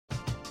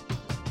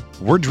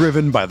We're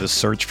driven by the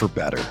search for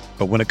better.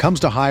 But when it comes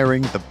to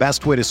hiring, the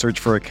best way to search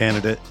for a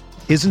candidate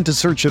isn't to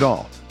search at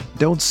all.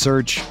 Don't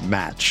search,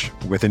 match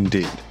with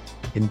Indeed.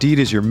 Indeed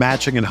is your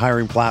matching and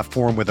hiring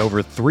platform with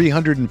over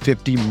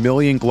 350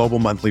 million global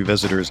monthly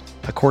visitors,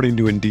 according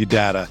to Indeed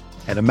data,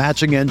 and a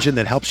matching engine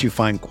that helps you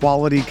find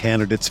quality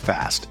candidates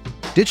fast.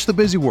 Ditch the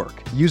busy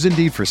work. Use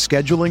Indeed for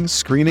scheduling,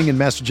 screening, and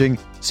messaging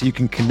so you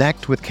can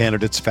connect with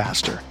candidates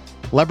faster.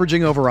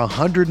 Leveraging over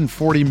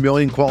 140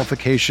 million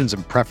qualifications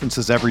and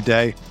preferences every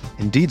day,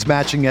 Indeed's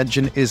matching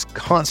engine is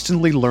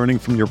constantly learning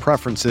from your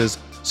preferences,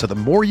 so the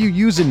more you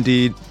use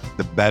Indeed,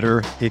 the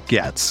better it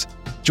gets.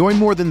 Join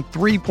more than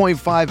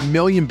 3.5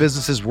 million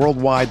businesses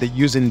worldwide that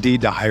use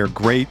Indeed to hire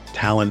great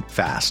talent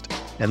fast.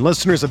 And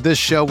listeners of this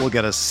show will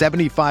get a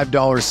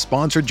 $75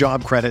 sponsored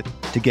job credit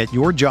to get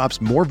your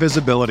jobs more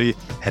visibility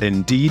at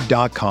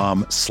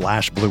Indeed.com/Blue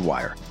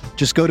Wire.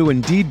 Just go to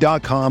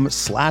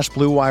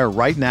Indeed.com/Blue Wire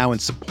right now and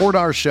support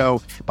our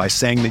show by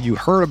saying that you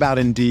heard about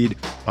Indeed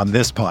on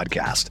this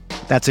podcast.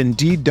 That's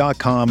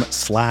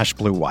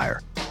Indeed.com/Blue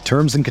Wire.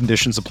 Terms and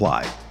conditions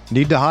apply.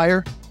 Need to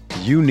hire?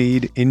 You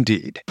need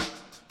Indeed.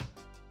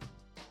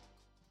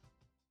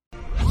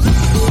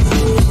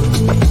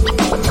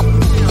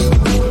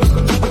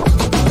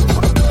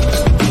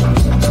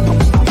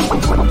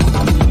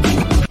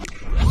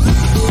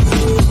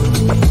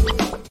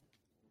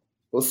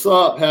 What's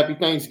up? Happy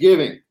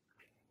Thanksgiving.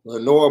 The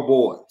Notre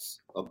boys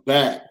are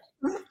back.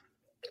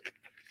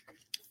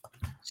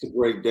 It's a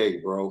great day,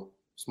 bro.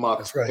 It's my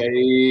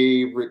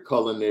favorite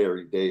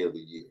culinary day of the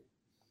year.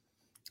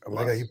 I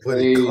like how you put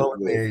it,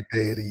 culinary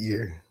day of the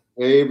year.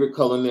 Favorite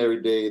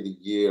culinary day of the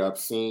year. I've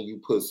seen you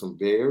put some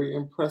very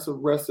impressive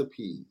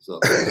recipes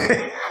up.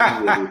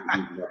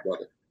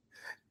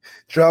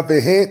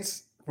 Dropping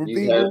hints for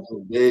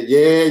people.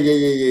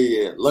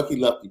 Yeah. Lucky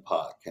Lefty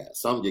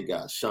podcast. I'm your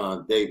guy,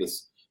 Sean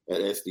Davis at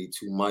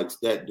SD2 Mics.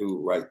 That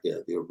dude right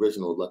there, the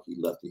original Lucky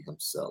Lefty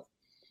himself.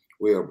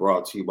 We are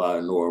brought to you by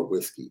Notre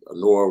Whiskey,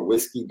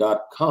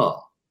 AnoraWhiskey.com.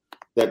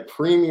 That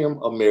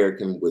premium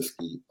American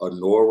whiskey,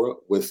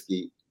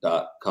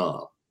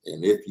 AnoraWhiskey.com.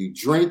 And if you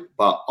drink,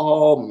 by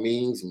all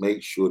means,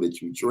 make sure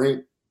that you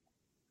drink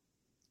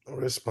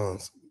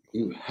responsibly.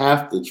 You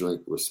have to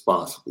drink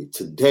responsibly.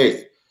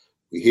 Today,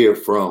 we hear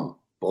from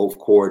both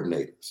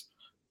coordinators,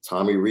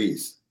 Tommy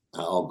Reese,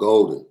 Al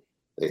Golden.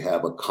 They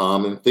have a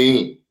common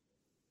theme.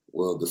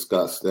 We'll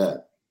discuss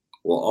that.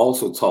 We'll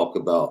also talk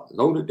about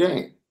Notre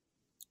Dame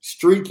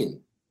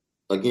streaking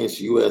against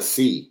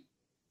USC.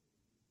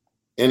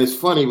 And it's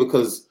funny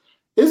because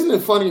isn't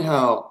it funny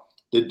how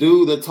the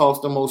dude that talks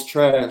the most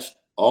trash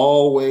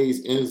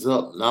always ends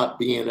up not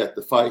being at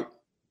the fight?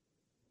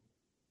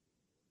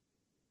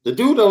 The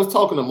dude that was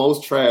talking the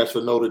most trash for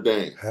Notre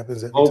Dame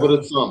over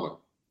the summer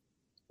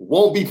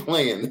won't be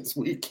playing this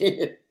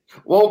weekend.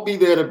 Won't be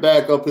there to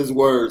back up his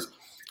words.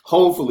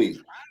 Hopefully,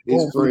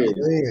 his friend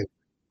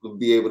will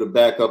be able to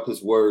back up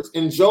his words.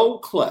 And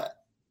Joel Klatt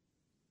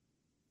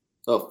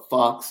of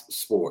Fox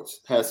Sports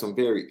has some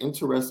very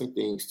interesting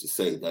things to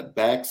say that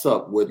backs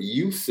up what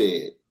you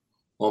said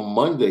on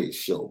Monday's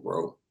show,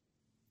 bro.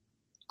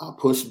 I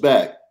pushed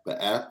back, but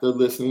after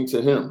listening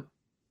to him,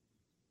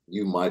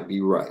 you might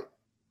be right.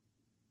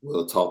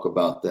 We'll talk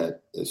about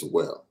that as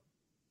well.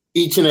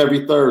 Each and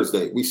every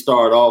Thursday, we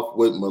start off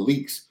with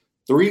Malik's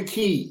 3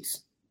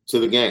 keys to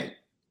the game.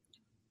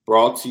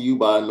 Brought to you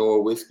by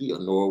Notre Whiskey,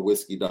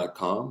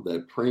 AnoraWhiskey.com.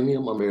 That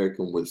premium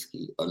American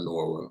whiskey,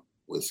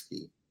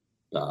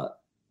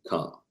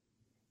 AnoraWhiskey.com.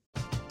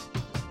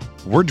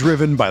 We're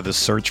driven by the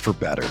search for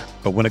better.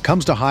 But when it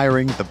comes to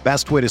hiring, the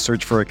best way to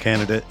search for a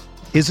candidate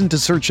isn't to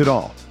search at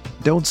all.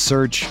 Don't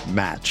search,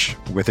 match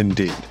with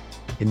Indeed.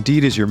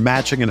 Indeed is your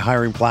matching and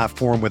hiring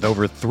platform with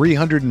over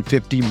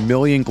 350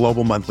 million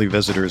global monthly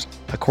visitors,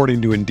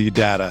 according to Indeed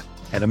data,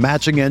 and a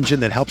matching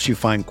engine that helps you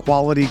find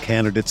quality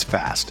candidates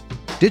fast.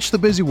 Ditch the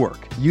busy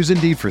work. Use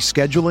Indeed for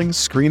scheduling,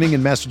 screening,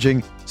 and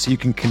messaging so you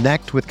can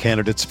connect with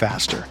candidates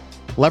faster.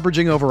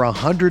 Leveraging over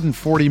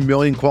 140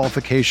 million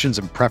qualifications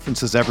and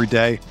preferences every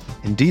day,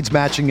 Indeed's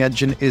matching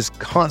engine is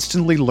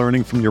constantly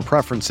learning from your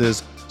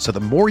preferences, so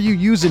the more you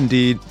use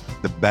Indeed,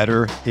 the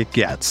better it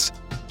gets.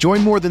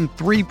 Join more than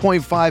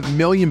 3.5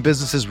 million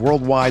businesses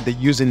worldwide that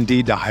use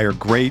Indeed to hire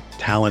great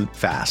talent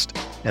fast.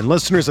 And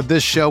listeners of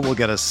this show will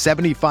get a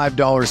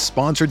 $75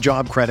 sponsored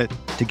job credit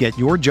to get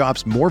your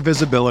jobs more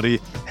visibility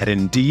at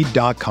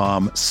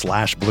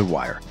Indeed.com/Blue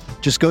Wire.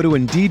 Just go to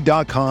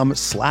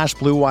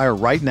Indeed.com/Blue Wire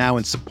right now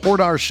and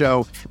support our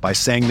show by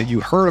saying that you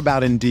heard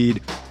about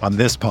Indeed on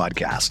this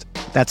podcast.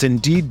 That's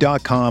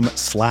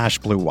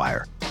Indeed.com/Blue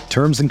Wire.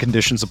 Terms and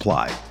conditions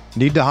apply.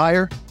 Need to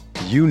hire?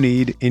 You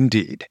need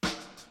Indeed.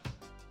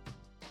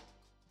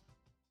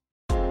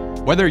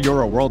 Whether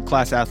you're a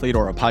world-class athlete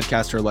or a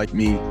podcaster like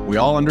me, we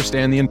all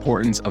understand the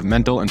importance of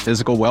mental and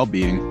physical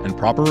well-being and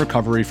proper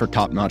recovery for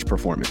top-notch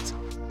performance.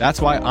 That's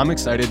why I'm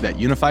excited that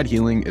Unified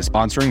Healing is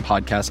sponsoring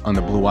podcasts on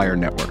the Blue Wire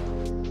Network.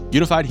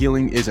 Unified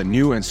Healing is a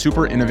new and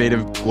super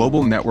innovative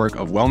global network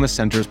of wellness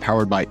centers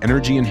powered by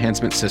Energy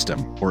Enhancement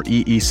System, or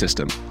EE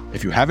System.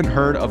 If you haven't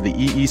heard of the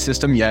EE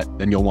System yet,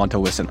 then you'll want to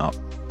listen up.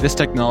 This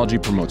technology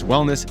promotes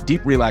wellness,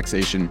 deep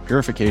relaxation,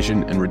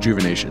 purification, and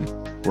rejuvenation.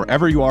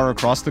 Wherever you are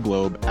across the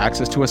globe,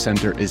 access to a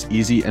center is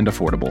easy and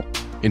affordable.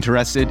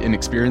 Interested in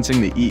experiencing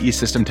the EE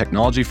System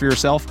technology for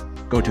yourself?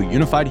 Go to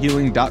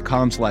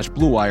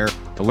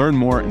unifiedhealing.com/bluewire to learn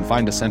more and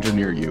find a center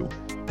near you.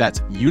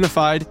 That's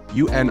unified,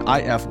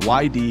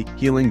 UNIFYD,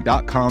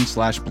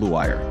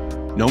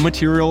 healing.com/bluewire. No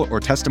material or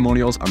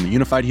testimonials on the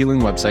Unified Healing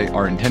website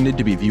are intended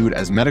to be viewed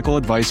as medical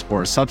advice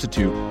or a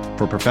substitute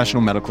for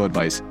professional medical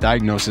advice,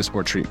 diagnosis,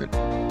 or treatment.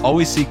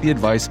 Always seek the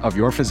advice of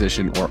your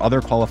physician or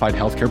other qualified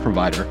healthcare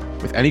provider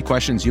with any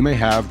questions you may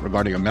have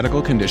regarding a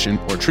medical condition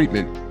or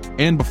treatment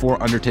and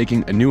before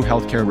undertaking a new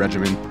healthcare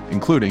regimen,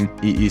 including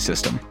EE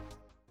System.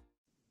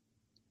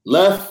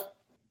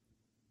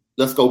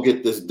 Let's go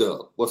get this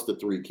dub. What's the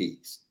 3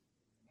 keys?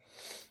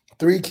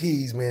 3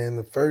 keys, man.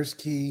 The first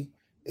key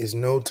is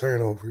no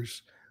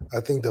turnovers.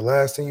 I think the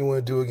last thing you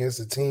want to do against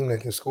a team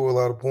that can score a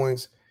lot of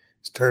points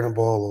is turn the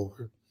ball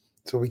over.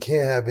 So we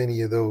can't have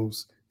any of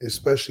those,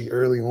 especially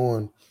early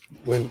on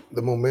when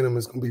the momentum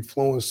is going to be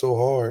flowing so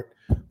hard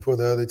for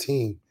the other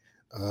team.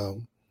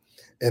 And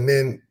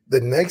then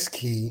the next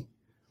key,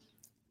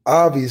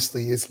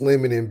 obviously, it's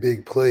limiting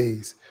big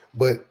plays,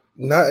 but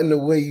not in the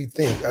way you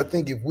think. I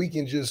think if we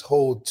can just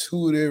hold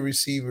 2 of their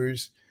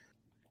receivers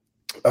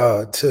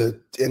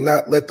and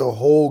not let the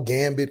whole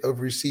gambit of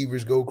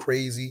receivers go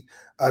crazy,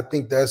 I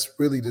think that's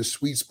really the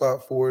sweet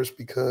spot for us,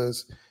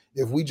 because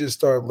if we just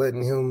start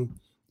letting him,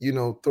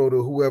 throw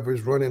to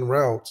whoever's running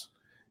routes,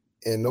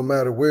 and no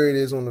matter where it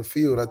is on the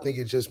field, I think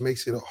it just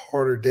makes it a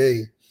harder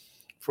day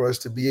for us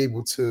to be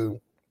able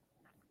to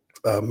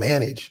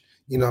manage.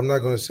 I'm not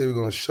going to say we're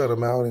going to shut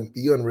them out and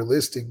be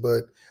unrealistic,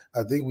 but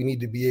I think we need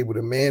to be able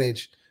to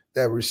manage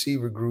that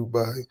receiver group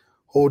by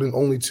holding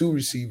only 2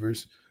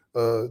 receivers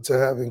to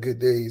having good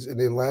days. And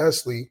then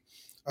lastly,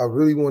 I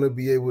really want to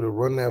be able to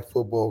run that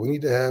football. We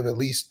need to have at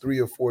least 3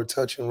 or 4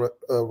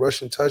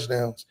 rushing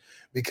touchdowns,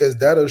 because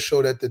that'll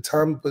show that the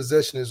time of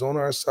possession is on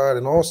our side,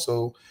 and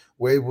also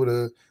we're able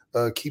to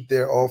keep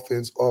their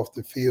offense off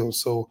the field.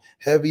 So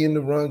heavy in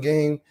the run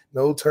game,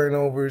 no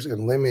turnovers,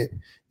 and limit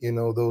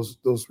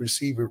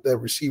that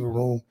receiver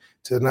room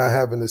to not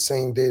having the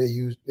same day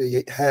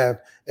they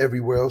have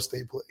everywhere else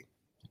they play.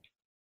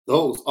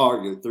 Those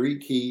are your 3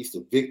 keys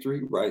to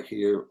victory right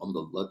here on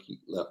the Lucky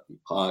Lefty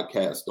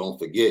podcast. Don't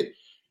forget,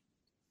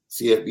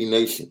 CFB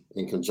Nation,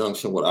 in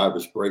conjunction with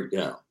Irish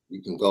Breakdown,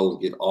 you can go and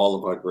get all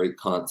of our great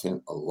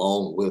content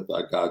along with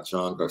our guy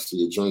John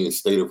Garcia Jr.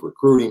 State of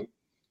Recruiting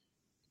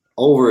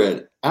over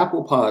at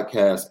Apple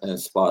Podcasts and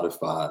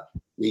Spotify.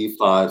 Leave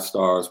 5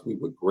 stars. We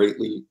would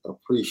greatly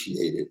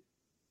appreciate it.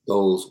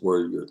 Those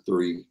were your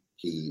 3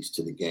 keys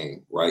to the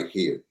game right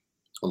here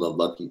on the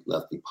Lucky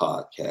Lefty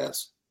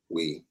podcast.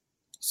 We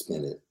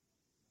spin it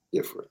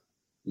different.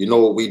 You know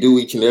what we do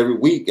each and every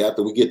week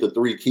after we get the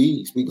 3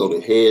 keys? We go to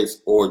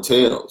heads or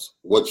tails.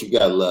 What you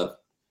got left?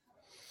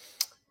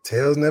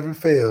 Tails never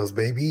fails,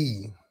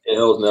 baby.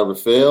 Tails never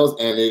fails,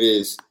 and it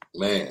is,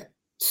 man,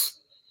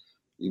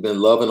 you've been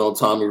loving on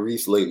Tommy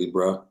Rees lately,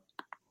 bro.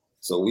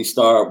 So we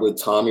start with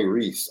Tommy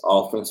Rees,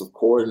 offensive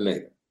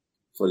coordinator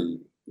for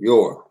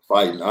your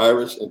Fighting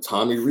Irish, and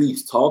Tommy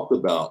Rees talked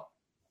about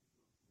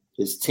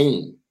his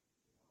team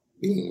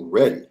being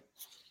ready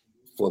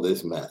for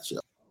this matchup.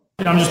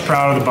 I'm just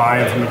proud of the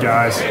buy-in from the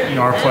guys.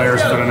 Our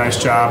players have done a nice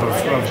job of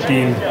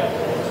being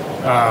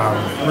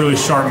really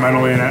sharp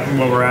mentally in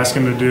what we're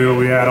asking them to do.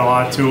 We add a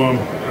lot to them.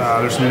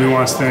 There's some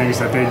nuanced things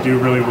that they do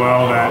really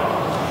well that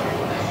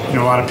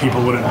a lot of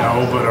people wouldn't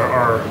know, but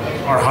are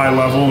high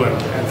level and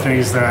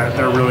things that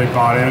they're really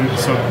bought in.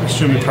 So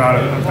extremely proud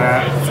of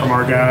that from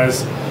our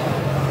guys.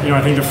 I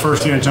think the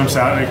first thing that jumps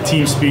out, like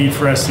team speed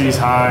for SC is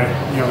high.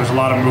 There's a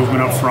lot of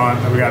movement up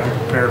front that we got to be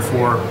prepared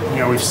for.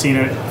 We've seen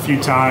it a few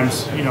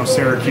times,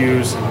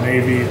 Syracuse and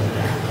Navy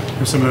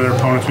and some of the other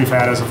opponents we've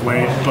had as of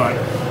late. But,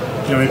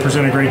 they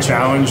present a great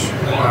challenge.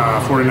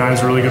 49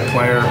 is a really good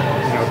player.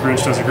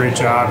 Grinch does a great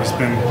job. He's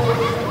been,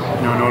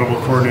 a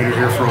notable coordinator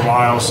here for a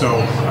while.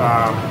 So,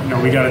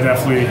 we got to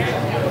definitely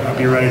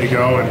be ready to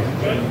go and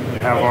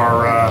have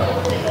our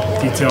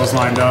details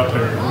lined up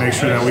and make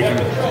sure that we can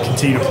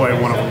continue to play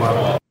 1 of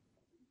 11.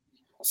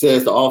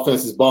 Says the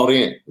offense is bought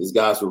in. These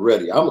guys are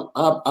ready.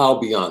 I'll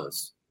be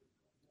honest.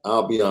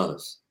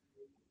 The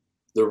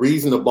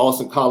reason the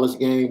Boston College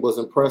game was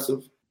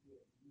impressive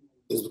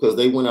is because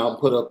they went out and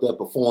put up that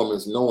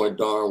performance knowing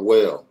darn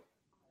well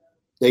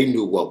they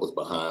knew what was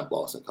behind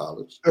Boston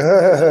College.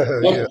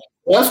 Yeah.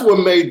 That's what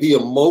made the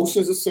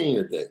emotions of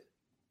senior day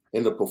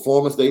and the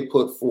performance they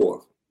put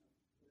forth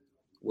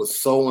was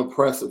so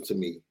impressive to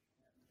me,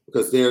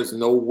 because there's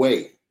no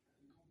way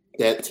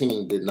that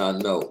team did not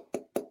know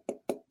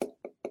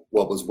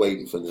what was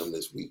waiting for them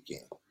this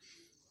weekend.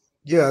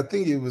 Yeah, I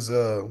think it was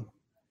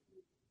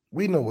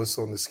we know what's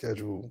on the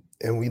schedule,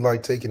 and we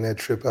like taking that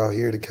trip out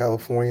here to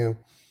California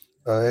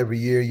Every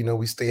year,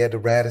 we stay at the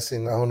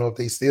Radisson. I don't know if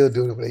they still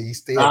do it, but you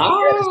stay at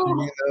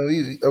the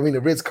Radisson,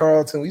 the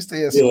Ritz-Carlton. We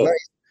stay at some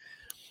nice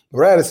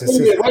Radisson.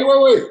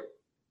 Wait.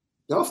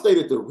 Y'all stayed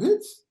at the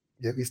Ritz?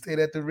 Yeah, we stayed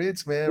at the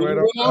Ritz, man, right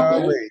off the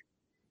highway.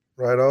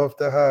 Right off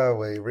the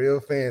highway. Real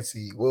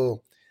fancy.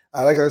 Well,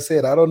 like I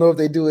said, I don't know if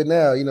they do it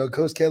now.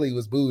 Coach Kelly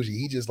was bougie.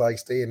 He just liked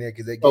staying there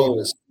because they gave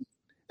us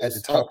at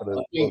the top of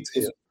the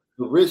hotel.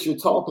 The Ritz you're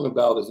talking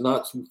about is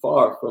not too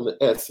far from the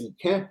SC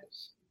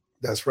campus.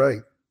 That's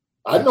right.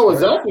 I know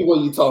exactly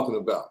what you're talking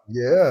about.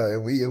 Yeah,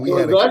 and we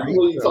had exactly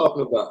what you're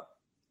talking about.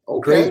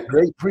 Okay.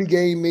 Great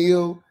pregame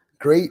meal,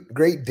 great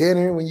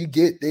dinner when you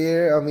get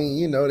there. I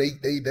mean,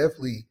 they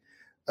definitely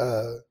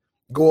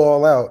go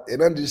all out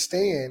and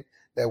understand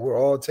that we're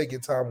all taking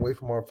time away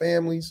from our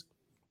families,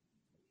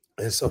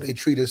 and so they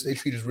treat us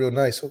real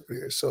nice over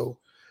there. So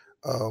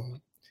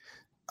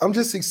I'm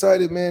just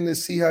excited, man, to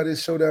see how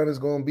this showdown is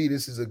going to be.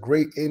 This is a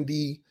great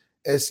Indy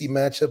SC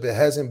matchup. It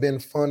hasn't been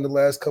fun the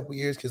last couple of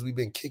years because we've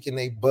been kicking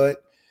their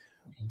butt.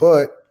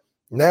 But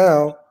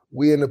now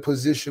we're in a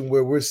position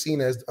where we're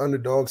seen as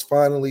underdogs,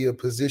 finally a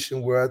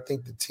position where I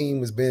think the team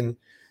has been,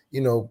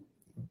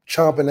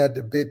 chomping at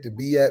the bit to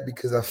be at,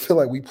 because I feel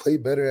like we play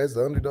better as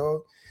the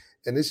underdog.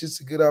 And it's just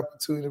a good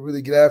opportunity to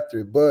really get after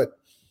it. But,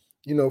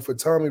 for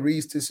Tommy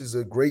Rees, this is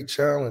a great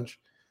challenge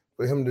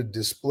for him to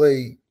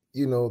display,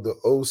 the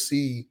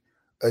OC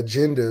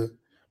agenda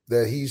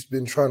that he's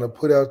been trying to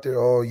put out there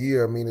all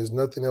year. I mean, there's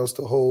nothing else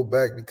to hold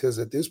back, because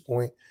at this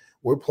point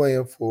we're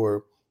playing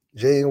for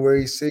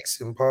January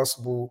 6th and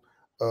possible,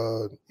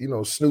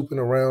 snooping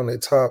around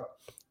at top,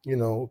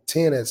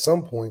 10 at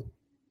some point.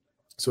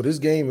 So this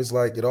game is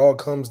like it all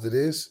comes to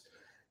this,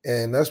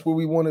 and that's where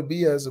we want to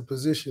be as a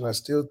position. I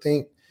still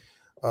think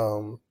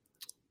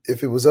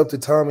if it was up to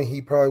Tommy,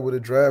 he probably would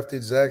have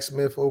drafted Zach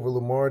Smith over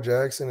Lamar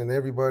Jackson and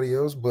everybody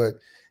else, but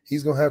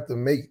he's going to have to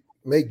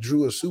make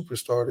Drew a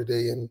superstar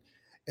today,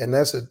 and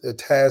that's a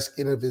task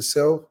in of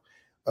itself.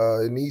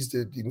 It needs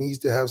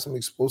to have some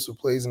explosive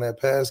plays in that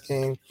pass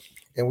game,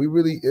 and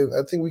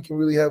I think we can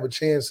really have a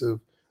chance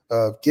of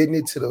getting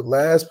it to the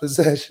last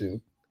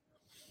possession.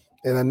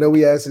 And I know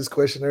we asked this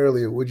question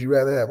earlier: would you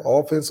rather have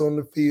offense on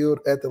the field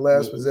at the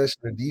last possession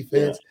or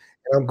defense? Yeah.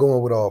 And I'm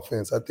going with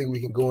offense. I think we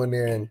can go in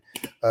there and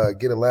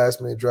get a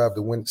last-minute drive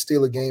to win,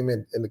 steal a game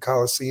in the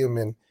Coliseum,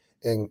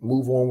 and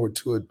move onward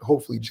to a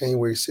hopefully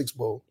January 6th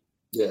bowl.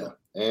 Yeah,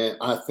 and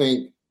I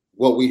think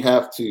what we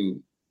have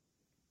to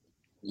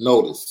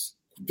notice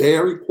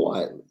very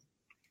quietly,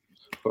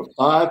 for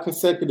 5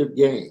 consecutive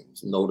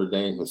games, Notre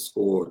Dame has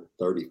scored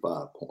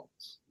 35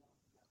 points.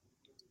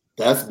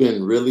 That's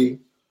been really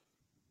 –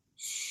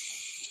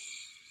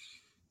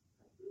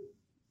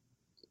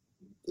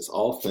 this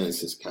offense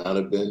has kind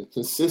of been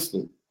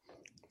consistent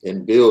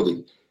in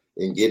building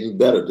and getting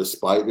better.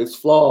 Despite its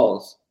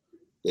flaws,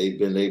 they've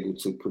been able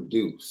to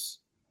produce.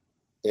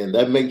 And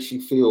that makes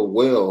you feel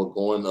well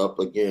going up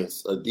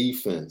against a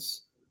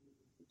defense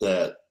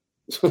that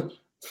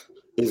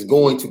is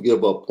going to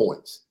give up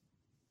points.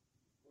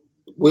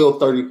 Will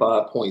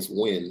 35 points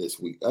win this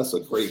week? That's a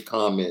great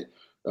comment.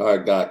 Our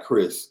guy,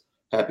 Chris.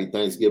 Happy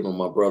Thanksgiving,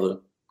 my brother.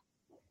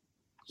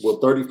 Will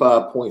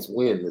 35 points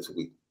win this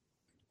week?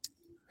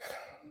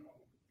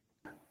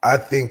 I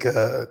think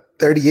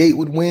 38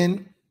 would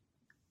win,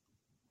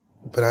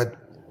 but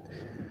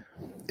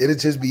it'll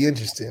just be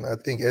interesting. I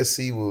think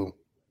SC will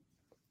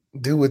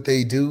do what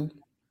they do,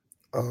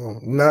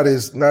 not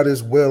as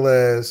well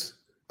as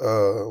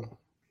I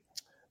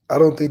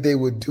don't think they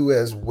would do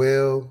as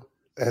well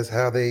as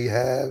how they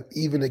have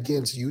even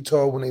against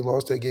Utah when they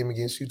lost that game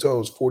against Utah. It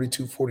was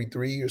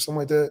 42-43 or something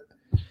like that.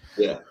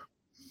 Yeah.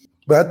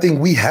 But I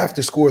think we have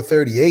to score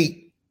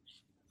 38.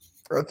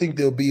 I think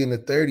they'll be in the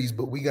 30s,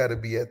 but we got to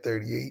be at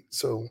 38.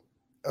 So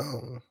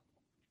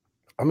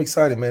I'm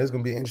excited, man. It's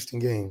going to be an interesting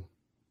game.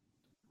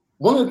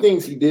 One of the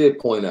things he did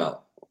point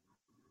out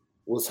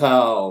was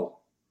how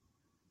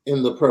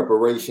in the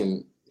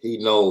preparation he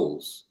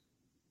knows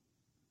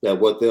that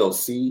what they'll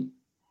see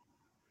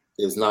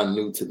is not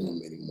new to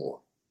them anymore.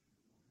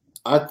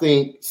 I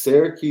think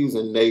Syracuse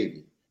and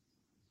Navy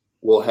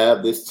will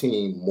have this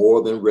team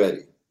more than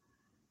ready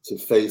to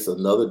face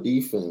another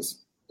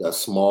defense that's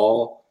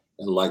small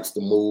and likes to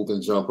move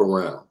and jump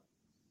around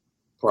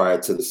prior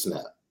to the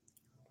snap.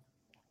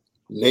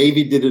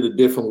 Navy did it a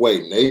different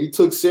way. Navy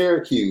took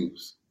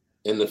Syracuse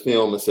in the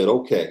film and said,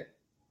 okay,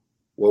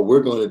 what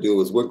we're going to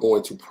do is we're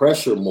going to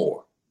pressure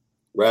more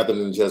rather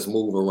than just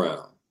move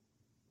around.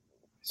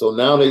 So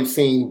now they've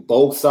seen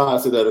both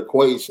sides of that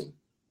equation.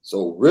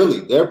 So really,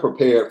 they're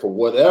prepared for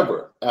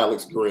whatever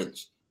Alex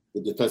Grinch,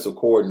 the defensive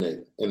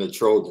coordinator, and the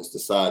Trojans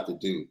decide to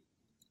do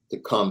to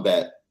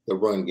combat the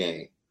run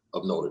game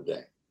of Notre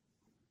Dame.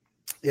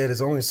 Yeah,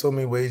 there's only so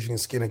many ways you can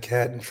skin a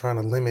cat and trying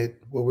to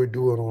limit what we're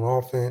doing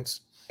on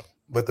offense.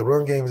 But the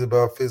run game is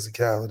about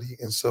physicality.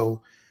 And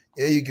so,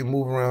 yeah, you can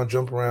move around,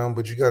 jump around,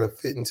 but you got to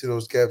fit into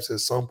those gaps at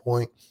some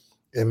point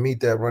and meet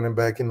that running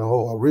back in the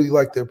hole. I really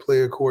like their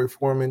player, Corey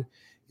Foreman.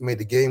 He made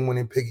the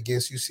game-winning pick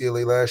against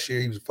UCLA last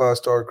year. He was a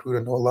 5-star recruit.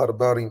 I know a lot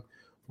about him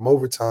from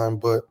overtime,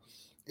 but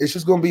it's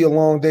just going to be a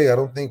long day. I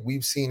don't think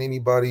we've seen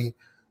anybody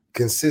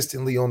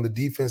consistently on the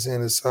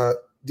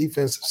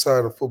defensive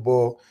side of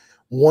football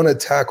want to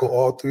tackle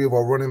all three of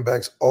our running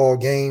backs all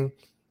game.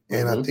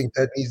 And I think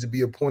that needs to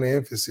be a point of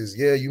emphasis.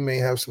 Yeah, you may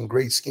have some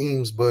great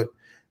schemes, but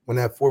when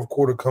that fourth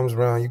quarter comes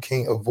around, you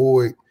can't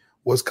avoid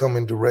what's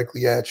coming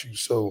directly at you.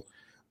 So,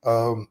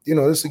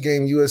 this is a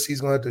game USC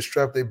is going to have to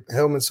strap their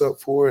helmets up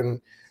for,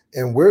 and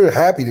we're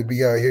happy to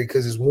be out here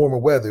because it's warmer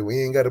weather.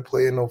 We ain't got to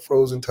play in no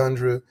frozen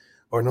tundra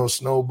or no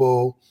snow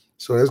bowl.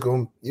 So that's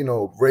going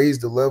to, raise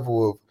the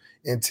level of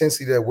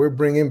intensity that we're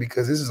bringing,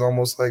 because this is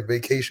almost like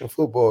vacation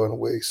football in a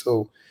way.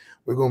 So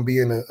we're going to be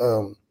in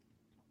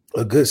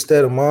a good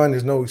state of mind.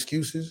 There's no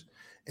excuses,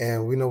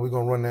 and we know we're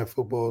going to run that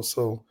football.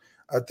 So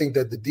I think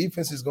that the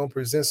defense is going to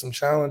present some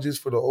challenges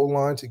for the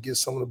O-line to get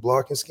some of the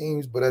blocking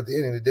schemes, but at the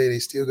end of the day, they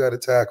still got to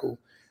tackle.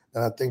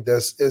 And I think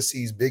that's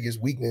SC's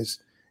biggest weakness,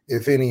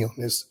 if any, on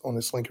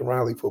this Lincoln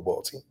Riley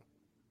football team.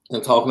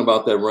 And talking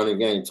about that running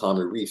game,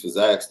 Tommy Rees was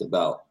asked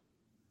about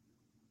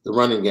the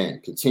running game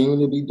continuing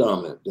to be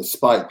dominant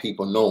despite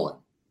people knowing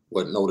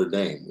what Notre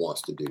Dame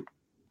wants to do.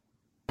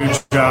 Good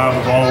job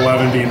of all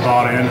 11 being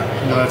bought in.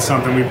 That's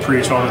something we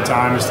preach all the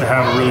time, is to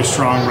have a really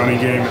strong running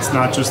game. It's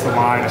not just the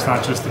line, it's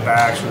not just the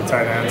backs or the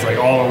tight ends. Like,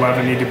 all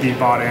 11 need to be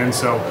bought in.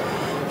 So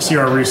you see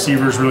our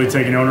receivers really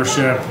taking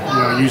ownership,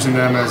 using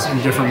them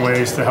in different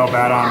ways to help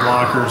add on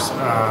blockers.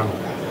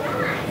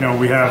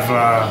 We have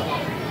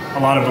a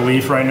lot of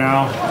belief right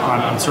now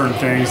on certain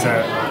things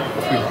that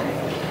if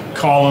we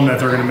call them, that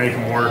they're going to make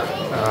them work.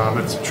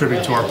 It's a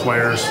tribute to our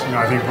players.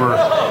 I think we're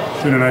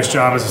doing a nice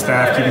job as a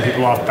staff keeping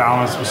people off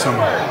balance with some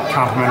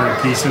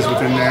complementary pieces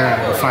within there,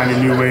 and we're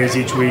finding new ways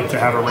each week to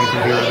have a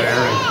wrinkle here or there.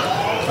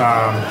 And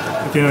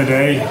at the end of the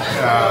day,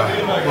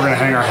 we're going to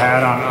hang our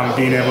hat on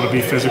being able to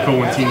be physical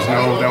when teams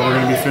know that we're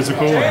going to be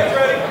physical,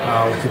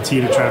 and we'll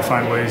continue to try to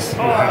find ways to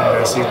have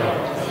that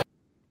season.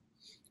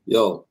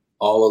 Yo,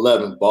 all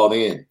 11 bought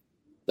in.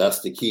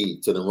 That's the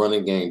key to the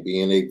running game,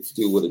 being able to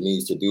do what it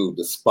needs to do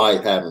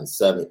despite having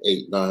 7,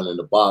 8, 9 in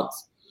the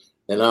box.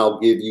 And I'll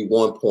give you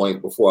 1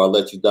 point before I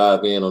let you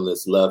dive in on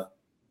this left.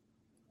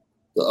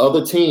 The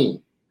other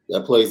team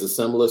that plays a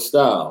similar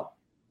style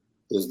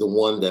is the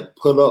one that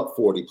put up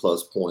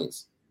 40-plus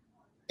points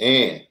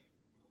and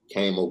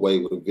came away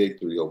with a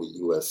victory over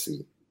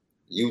USC.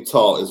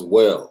 Utah as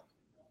well.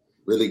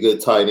 Really good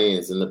tight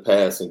ends in the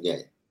passing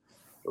game,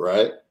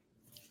 right?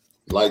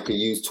 Like to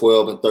use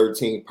 12 and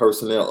 13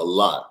 personnel a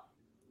lot.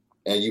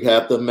 And you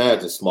have to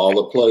imagine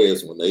smaller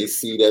players, when they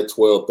see that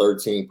 12,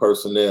 13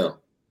 personnel,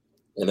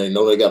 and they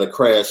know they got to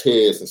crash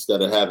heads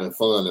instead of having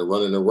fun and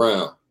running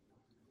around,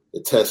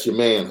 to test your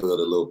manhood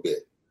a little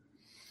bit.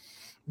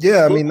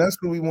 Yeah, I mean, that's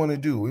what we want to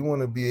do. We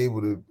want to be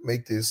able to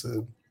make this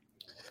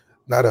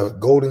not a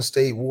Golden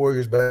State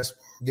Warriors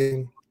basketball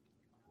game.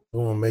 We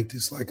want to make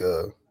this like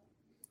a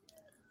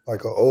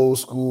old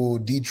school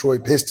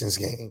Detroit Pistons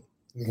game.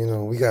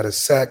 We got to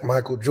sack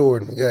Michael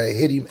Jordan. We got to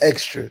hit him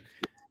extra.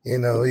 We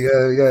got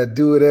to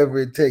do whatever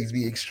it takes.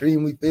 Be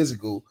extremely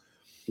physical.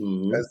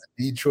 That's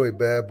the Detroit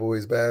Bad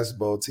Boys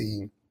basketball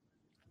team.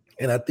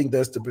 And I think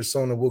that's the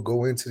persona we'll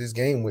go into this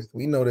game with.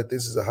 We know that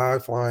this is a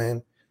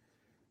high-flying,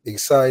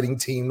 exciting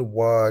team to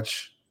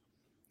watch.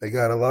 They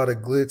got a lot of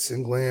glitz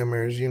and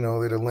glamours. They're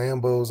the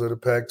Lambos of the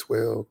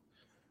Pac-12.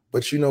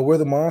 But, we're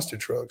the monster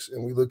trucks,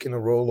 and we're looking to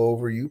roll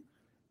over you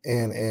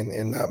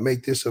and not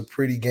make this a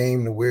pretty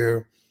game to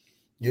where,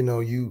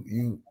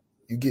 you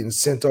getting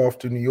sent off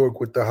to New York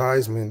with the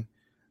Heisman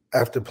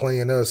after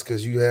playing us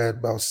because you had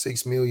about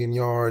 6 million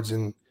yards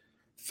and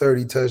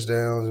 30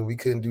 touchdowns, and we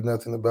couldn't do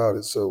nothing about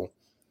it. So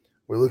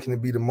we're looking to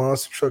be the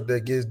monster truck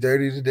that gets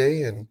dirty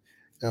today, and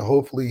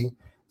hopefully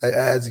that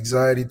adds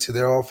anxiety to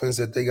their offense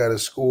that they got to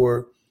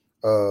score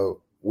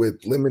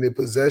with limited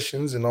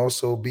possessions and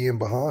also being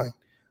behind.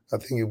 I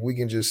think if we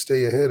can just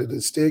stay ahead of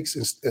the sticks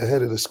and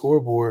ahead of the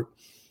scoreboard,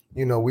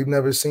 we've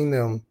never seen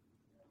them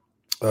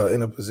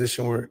in a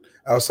position where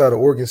outside of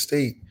Oregon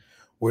State,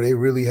 where they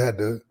really had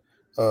to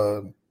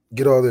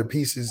get all their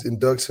pieces and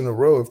ducks in a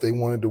row if they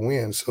wanted to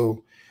win.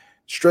 So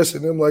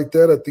stressing them like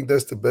that, I think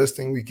that's the best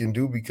thing we can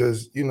do,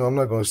 because, I'm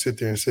not going to sit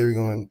there and say we're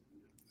going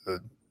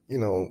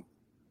to,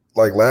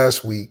 like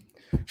last week,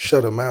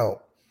 shut them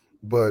out.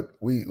 But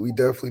we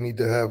definitely need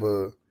to have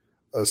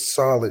a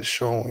solid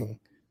showing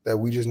that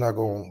we just not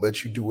going to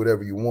let you do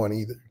whatever you want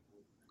either.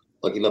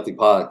 Lucky Lefty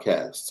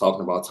podcast,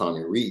 talking about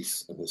Tommy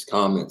Rees and his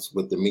comments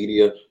with the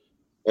media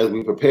as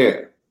we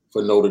prepare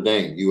for Notre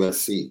Dame,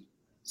 USC.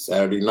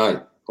 Saturday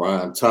night,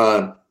 prime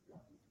time,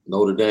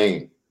 Notre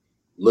Dame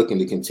looking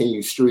to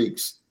continue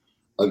streaks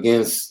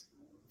against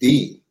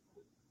the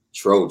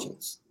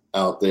Trojans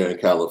out there in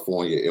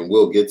California. And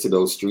we'll get to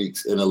those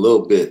streaks in a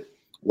little bit.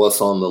 What's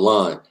on the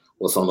line?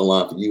 What's on the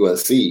line for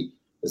USC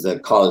is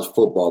that college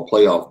football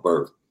playoff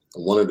berth.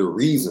 And one of the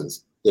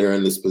reasons they're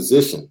in this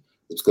position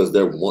is because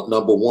they're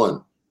number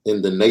one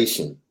in the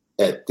nation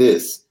at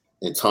this.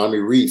 And Tommy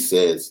Rees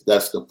says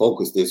that's the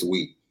focus this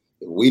week.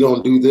 If we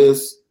don't do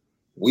this,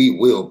 we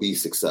will be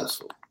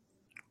successful.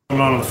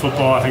 Going on with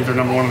football, I think they're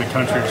number one in the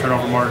country in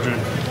turnover margin.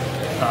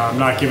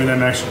 not giving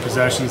them extra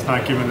possessions,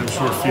 not giving them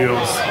short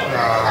fields,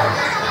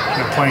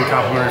 playing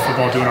complementary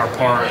football, doing our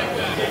part.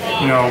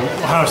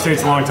 Ohio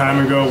State's a long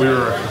time ago. We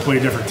were a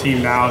completely different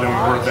team now than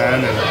we were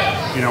then,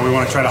 and we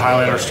want to try to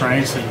highlight our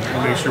strengths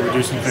and make sure we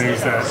do some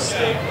things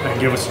that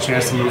give us a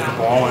chance to move the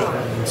ball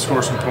and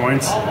score some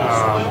points.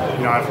 I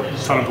have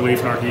a ton of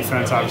belief in our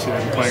defense. Obviously,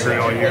 they've been playing great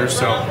all year,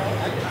 so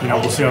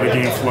we'll see how the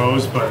game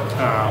flows. But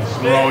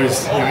we're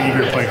always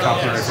eager to play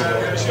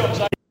complementary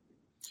football.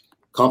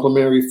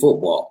 Complementary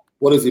football.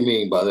 What does he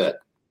mean by that?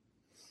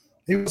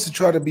 He wants to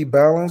try to be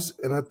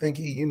balanced, and I think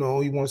he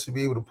wants to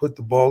be able to put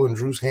the ball in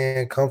Drew's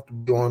hand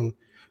comfortably on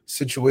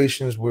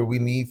situations where we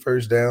need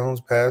first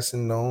downs,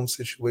 passing known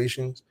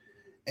situations.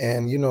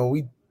 And,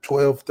 we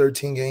 12,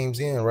 13 games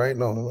in, right?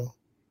 No.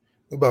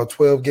 We're about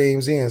 12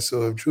 games in.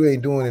 So if Drew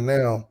ain't doing it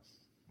now,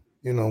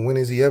 when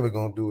is he ever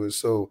going to do it?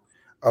 So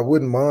I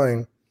wouldn't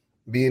mind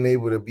being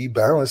able to be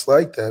balanced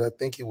like that. I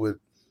think it would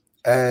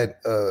add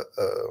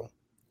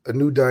a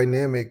new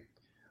dynamic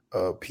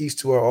piece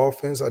to our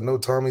offense. I know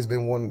Tommy's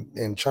been one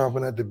and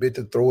chomping at the bit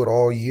to throw it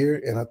all year,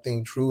 and I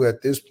think Drew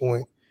at this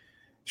point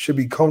should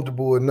be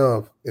comfortable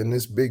enough in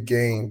this big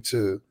game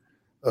to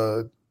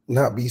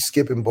not be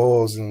skipping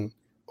balls and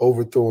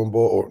overthrowing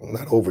ball, or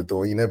not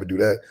overthrowing, you never do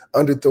that,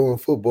 underthrowing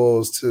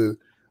footballs to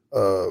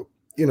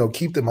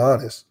keep them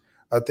honest.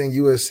 I think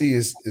USC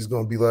is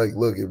going to be like,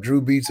 look, if Drew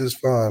beats us,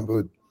 fine,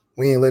 but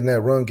we ain't letting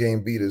that run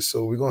game beat us.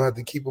 So we're going to have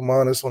to keep them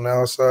honest on the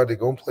outside. They're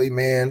going to play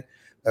man.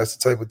 That's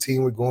the type of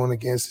team we're going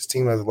against. This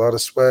team has a lot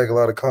of swag, a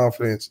lot of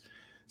confidence.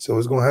 So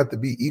it's going to have to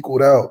be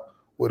equaled out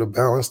with a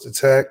balanced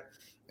attack.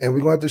 And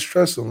we're going to have to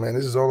stress them, man.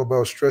 This is all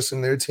about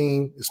stressing their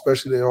team,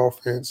 especially their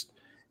offense,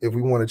 if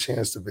we want a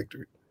chance to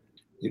victory.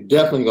 You're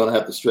definitely going to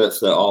have to stretch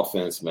that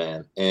offense,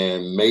 man,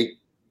 and make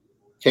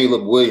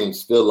Caleb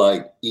Williams feel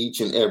like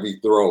each and every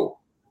throw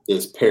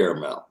is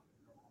paramount,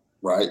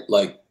 right?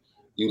 Like,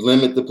 you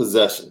limit the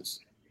possessions.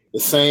 The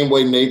same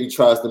way Navy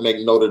tries to make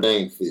Notre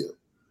Dame feel.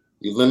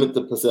 You limit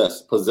the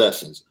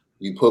possessions.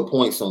 You put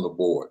points on the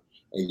board.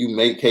 And you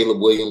make Caleb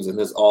Williams and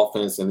his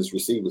offense and his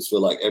receivers feel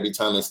like every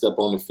time they step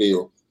on the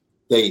field,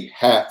 they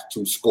have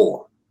to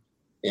score.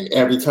 And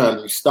every time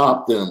you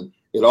stop them,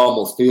 it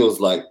almost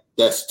feels like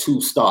that's 2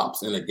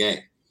 stops in a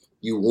game.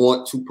 You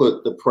want to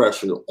put the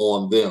pressure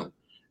on them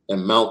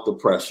and mount the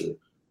pressure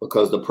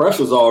because the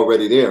pressure's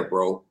already there,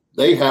 bro.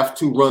 They have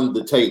to run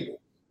the table.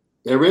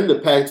 They're in the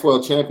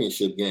Pac-12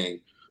 championship game,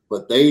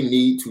 but they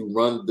need to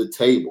run the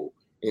table.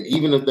 And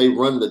even if they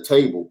run the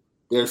table,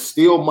 there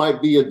still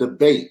might be a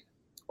debate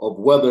of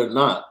whether or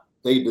not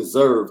they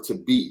deserve to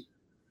be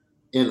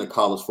in the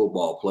college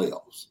football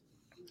playoffs.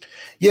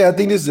 Yeah, I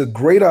think this is a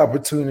great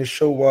opportunity to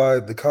show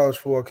why the College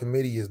Football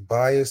Committee is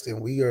biased,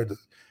 and we are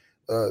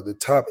the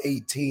top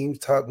 8 teams,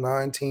 top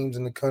 9 teams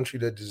in the country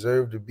that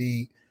deserve to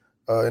be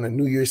in a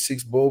New Year's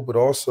Six Bowl, but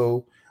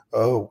also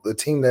the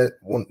team that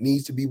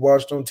needs to be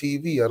watched on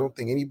TV. I don't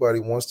think anybody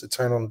wants to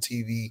turn on the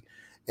TV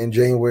in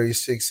January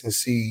 6th and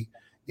see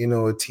a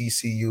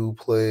TCU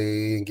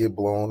play and get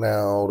blown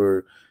out,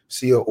 or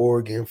see an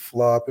Oregon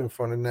flop in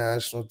front of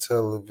national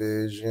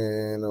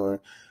television, or,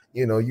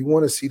 you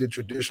want to see the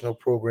traditional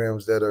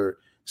programs that are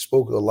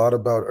spoken a lot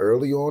about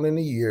early on in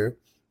the year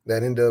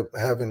that end up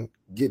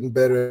getting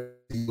better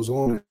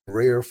on in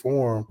rare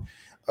form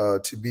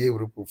to be able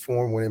to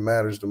perform when it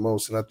matters the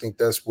most. And I think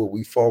that's what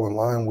we fall in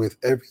line with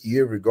every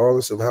year,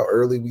 regardless of how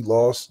early we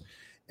lost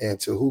and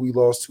to who we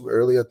lost to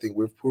early. I think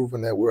we've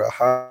proven that we're a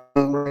high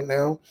right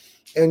now.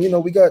 And,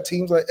 we got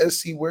teams like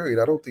SC worried.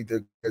 I don't think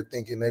they're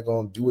thinking they're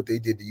going to do what they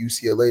did to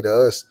UCLA to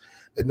us.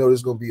 They know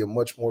there's going to be a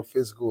much more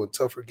physical and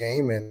tougher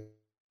game, and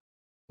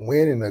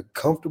win, and a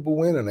comfortable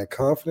win and a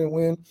confident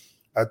win.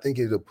 I think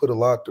it'll put a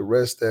lot to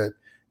rest that,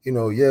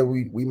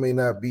 we may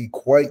not be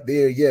quite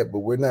there yet, but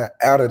we're not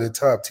out of the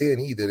top 10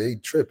 either. They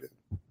tripping.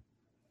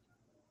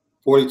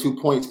 42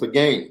 points per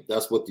game.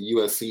 That's what the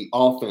USC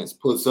offense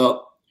puts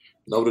up.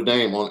 Notre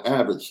Dame, on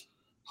average,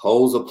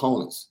 holds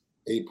opponents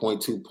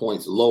 8.2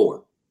 points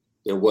lower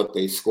than what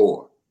they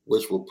score,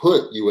 which will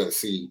put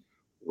USC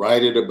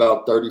right at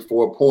about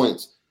 34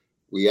 points.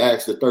 We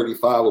asked if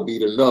 35 would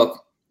be enough.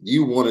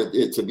 You wanted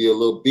it to be a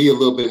little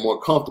bit more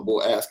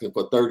comfortable asking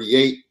for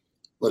 38,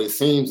 but it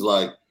seems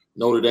like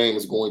Notre Dame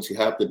is going to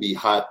have to be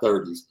high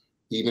 30s,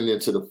 even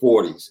into the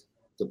 40s,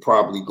 to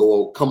probably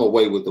come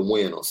away with the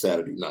win on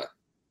Saturday night.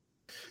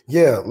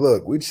 Yeah,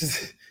 look, we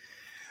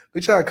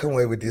try to come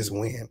away with this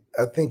win.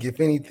 I think, if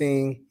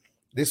anything,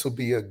 this will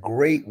be a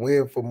great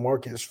win for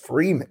Marcus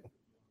Freeman.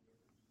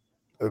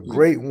 A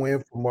great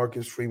win for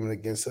Marcus Freeman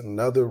against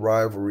another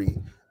rivalry,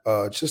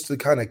 just to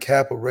kind of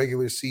cap a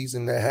regular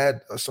season that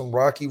had some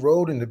rocky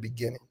road in the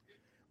beginning.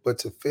 But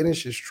to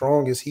finish as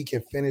strong as he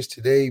can finish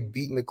today,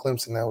 beating the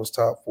Clemson that was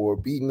top 4,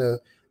 beating the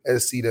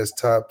SC that's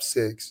top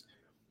 6,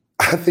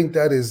 I think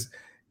that is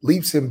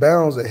leaps and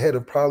bounds ahead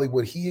of probably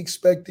what he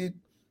expected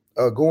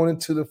going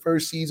into the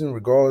first season,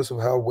 regardless of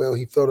how well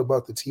he felt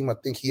about the team. I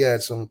think he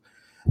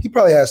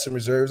probably had some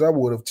reserves. I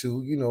would have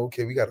too.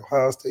 Okay, we got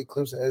Ohio State,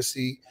 Clemson,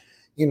 SC.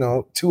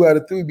 2 out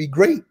of 3 would be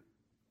great.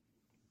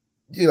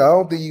 I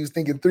don't think he was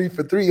thinking 3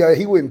 for 3.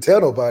 He wouldn't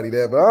tell nobody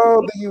that, but I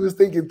don't think he was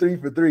thinking 3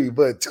 for 3.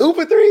 But 2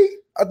 for 3,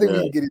 I think we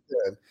can get it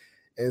done.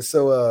 And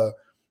so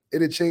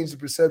it'll change the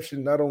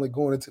perception, not only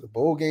going into the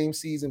bowl game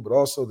season, but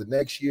also the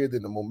next year,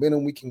 then the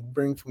momentum we can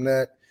bring from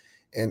that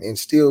and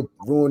still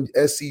ruin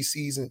SC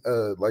season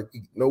like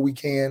we know we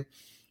can.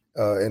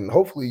 And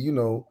hopefully,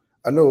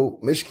 I know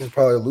Michigan's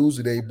probably a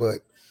loser today, but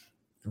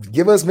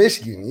give us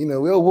Michigan.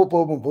 We'll whoop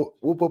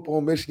up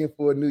on Michigan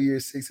for a New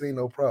Year's Six. It ain't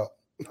no problem.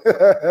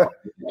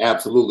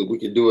 Absolutely. We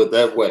can do it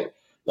that way.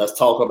 Let's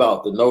talk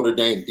about the Notre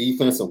Dame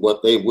defense and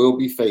what they will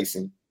be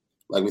facing.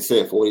 Like we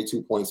said,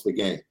 42 points per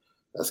game.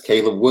 That's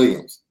Caleb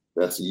Williams.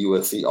 That's the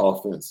USC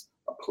offense.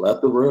 A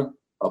plethora.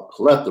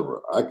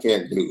 I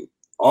can't do.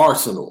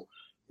 Arsenal.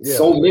 Yeah,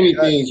 so many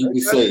things you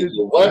can say.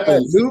 The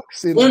weapons,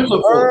 nukes and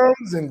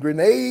bombs and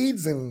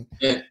grenades and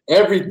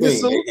everything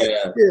they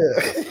have.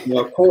 Yeah.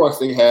 Of course,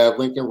 they have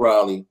Lincoln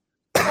Riley,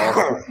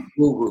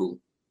 guru,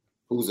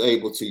 who's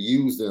able to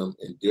use them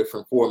in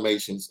different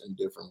formations in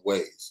different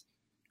ways.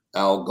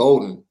 Al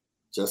Golden,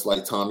 just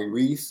like Tommy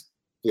Rees,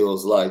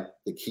 feels like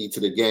the key to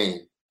the game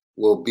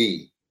will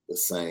be the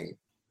same.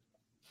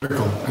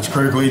 It's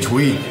critical each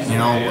week.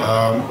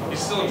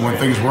 When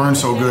things weren't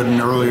so good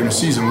earlier in the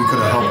season, we could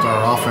have helped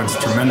our offense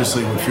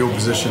tremendously with field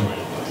position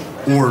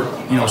or,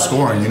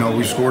 scoring.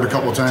 We scored a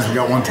couple of times. We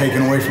got one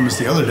taken away from us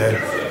the other day.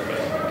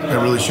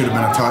 That really should have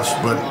been a touch.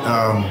 But,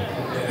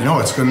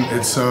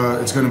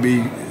 it's going to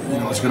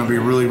be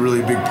a really,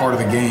 really big part of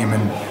the game.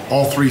 And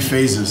all three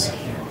phases,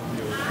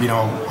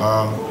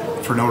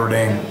 for Notre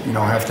Dame,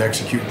 have to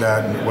execute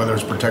that, whether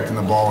it's protecting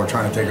the ball or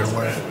trying to take it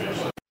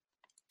away.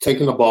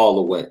 Taking the ball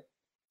away.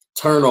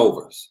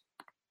 Turnovers.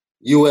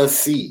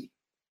 USC,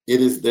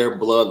 it is their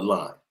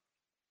bloodline,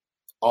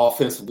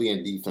 offensively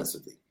and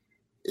defensively.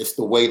 It's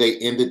the way they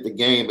ended the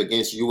game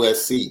against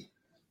USC.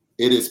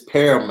 It is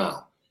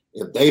paramount.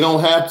 If they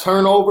don't have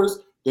turnovers,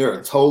 they're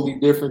a totally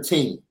different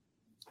team.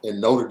 And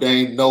Notre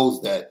Dame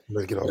knows that.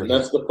 And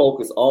that's the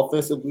focus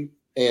offensively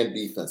and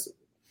defensively.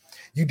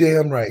 You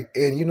damn right.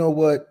 And you know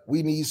what?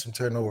 We need some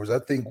turnovers. I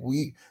think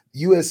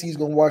USC is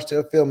going to watch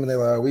that film and they're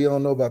like, we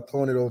don't know about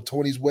throwing it on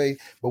Tony's way,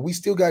 but we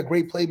still got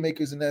great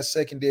playmakers in that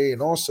secondary.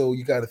 And also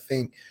you got to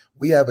think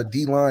we have a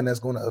D-line that's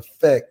going to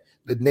affect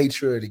the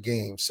nature of the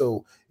game.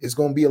 So it's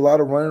going to be a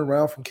lot of running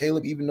around from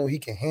Caleb, even though he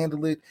can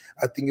handle it.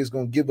 I think it's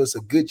going to give us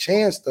a good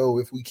chance, though,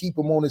 if we keep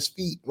him on his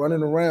feet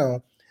running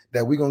around,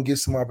 that we're going to get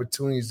some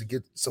opportunities to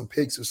get some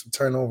picks or some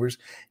turnovers.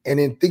 And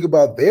then think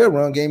about their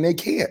run game. They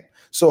can't.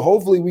 So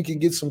hopefully we can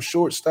get some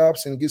short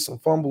stops and get some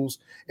fumbles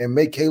and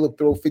make Caleb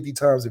throw 50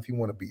 times if you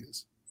want to beat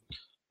us.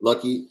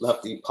 Lucky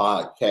Lefty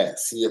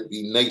Podcast,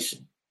 CFB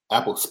Nation,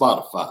 Apple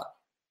Podcast,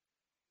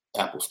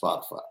 and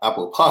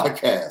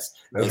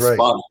right.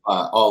 Spotify.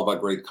 All of our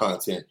great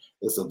content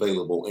is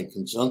available in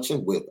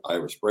conjunction with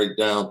Irish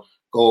Breakdown.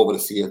 Go over to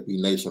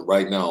CFB Nation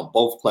right now on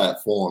both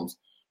platforms.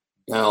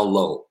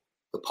 Download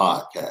the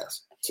podcast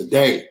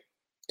today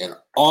and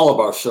all of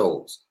our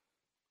shows.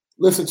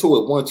 Listen to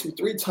it 1, 2,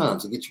 3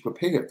 times to get you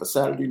prepared for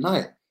Saturday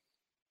night.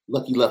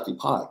 Lucky Lefty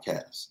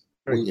Podcast.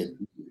 We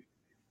can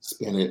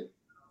spin it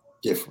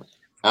different.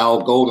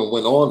 Al Golden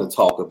went on to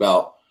talk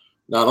about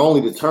not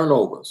only the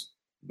turnovers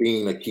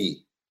being the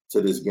key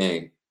to this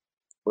game,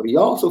 but he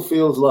also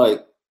feels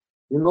like,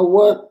 you know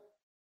what?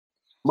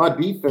 My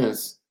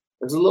defense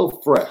is a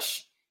little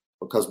fresh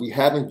because we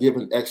haven't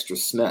given extra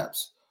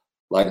snaps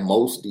like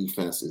most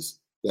defenses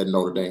that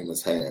Notre Dame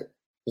has had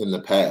in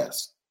the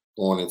past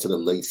going into the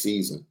late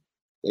season.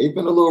 They've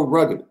been a little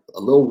rugged, a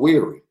little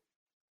weary.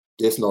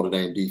 This Notre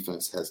Dame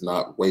defense has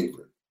not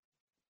wavered.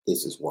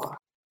 This is why.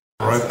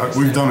 Right.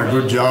 We've done a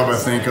good job, I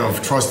think,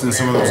 of trusting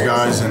some of those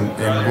guys and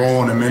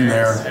rolling them in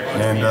there.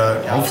 And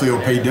hopefully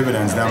it'll pay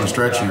dividends down the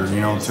stretch here,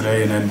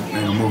 today and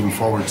then moving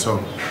forward.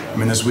 So,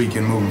 this week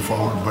and moving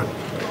forward. But,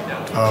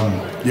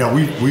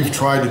 we've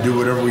tried to do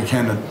whatever we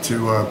can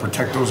to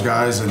protect those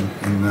guys and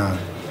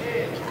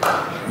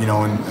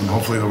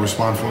hopefully they'll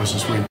respond for us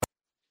this week.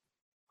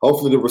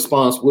 Hopefully the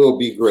response will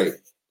be great.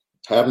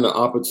 Having the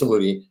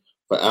opportunity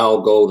for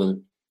Al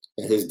Golden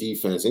and his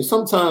defense. And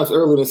sometimes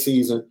early in the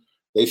season,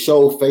 they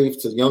show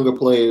faith to younger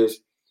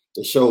players.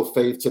 They show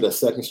faith to the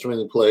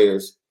second-string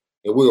players.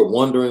 And we were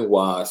wondering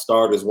why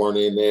starters weren't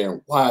in there.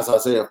 And why is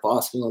Isaiah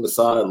Foskey on the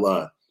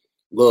sideline?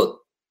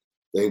 Look,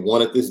 they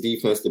wanted this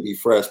defense to be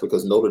fresh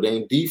because Notre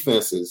Dame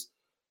defenses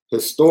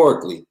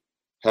historically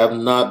have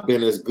not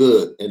been as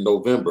good in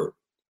November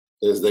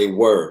as they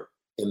were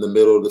in the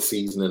middle of the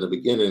season and the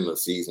beginning of the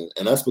season.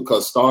 And that's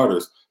because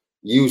starters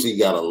usually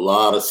got a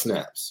lot of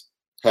snaps,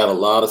 had a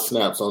lot of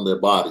snaps on their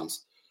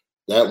bodies.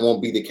 That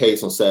won't be the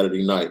case on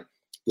Saturday night.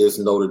 This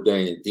Notre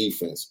Dame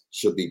defense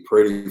should be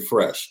pretty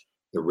fresh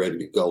and ready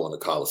to go on the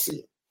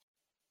Coliseum.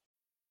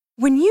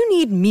 When you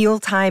need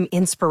mealtime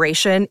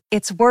inspiration,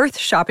 it's worth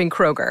shopping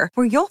Kroger,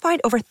 where you'll find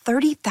over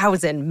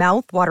 30,000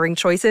 mouth-watering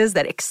choices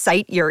that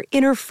excite your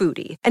inner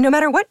foodie. And no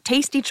matter what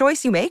tasty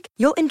choice you make,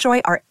 you'll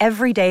enjoy our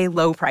everyday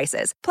low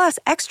prices, plus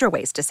extra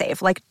ways to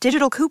save, like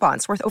digital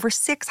coupons worth over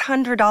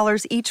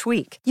 $600 each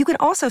week. You can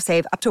also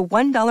save up to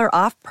 $1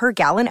 off per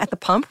gallon at the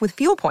pump with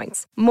fuel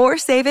points. More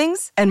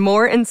savings and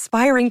more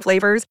inspiring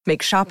flavors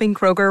make shopping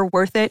Kroger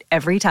worth it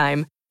every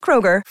time.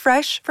 Kroger,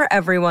 fresh for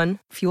everyone.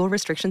 Fuel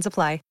restrictions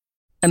apply.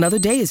 Another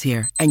day is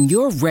here, and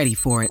you're ready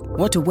for it.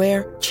 What to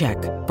wear? Check.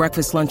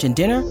 Breakfast, lunch, and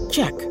dinner?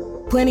 Check.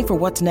 Planning for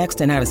what's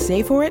next and how to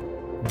save for it?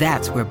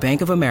 That's where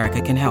Bank of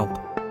America can help.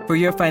 For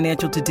your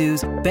financial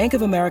to-dos, Bank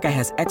of America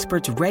has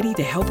experts ready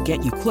to help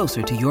get you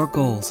closer to your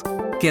goals.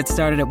 Get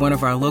started at one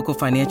of our local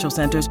financial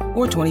centers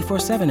or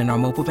 24/7 in our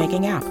mobile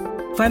banking app.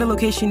 Find a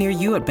location near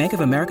you at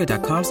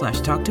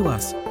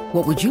bankofamerica.com/talktous.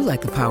 What would you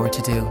like the power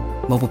to do?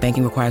 Mobile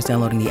banking requires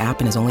downloading the app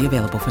and is only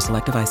available for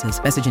select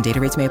devices. Message and data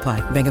rates may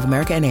apply. Bank of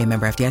America NA,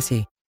 member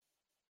FDIC.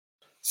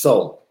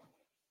 So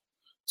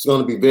it's going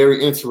to be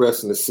very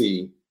interesting to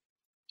see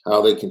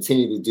how they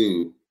continue to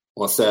do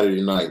on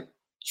Saturday night,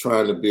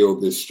 trying to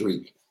build this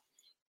streak.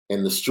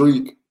 And the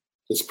streak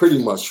is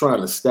pretty much trying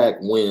to stack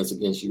wins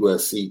against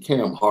USC.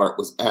 Cam Hart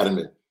was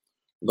adamant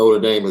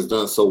Notre Dame has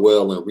done so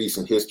well in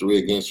recent history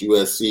against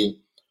USC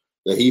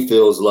that he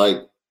feels like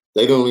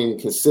they don't even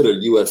consider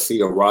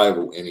USC a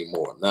rival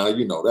anymore. Now,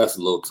 that's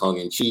a little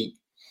tongue-in-cheek.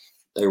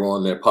 They were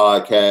on their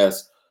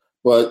podcast.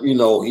 But,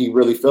 he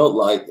really felt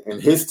like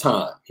in his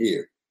time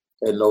here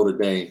at Notre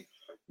Dame,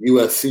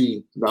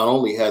 USC not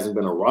only hasn't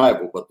been a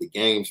rival, but the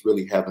games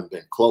really haven't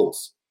been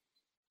close.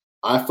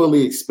 I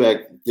fully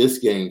expect this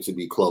game to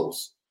be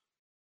close.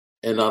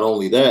 And not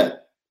only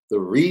that, the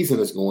reason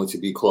it's going to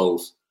be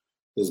close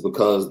is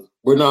because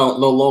we're now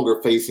no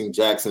longer facing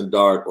Jackson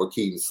Dart or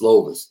Keaton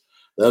Slovis.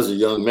 There's a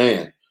young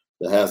man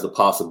that has the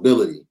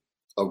possibility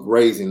of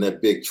raising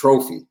that big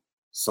trophy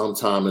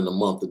sometime in the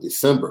month of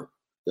December.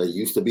 That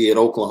used to be at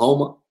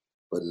Oklahoma,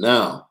 but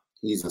now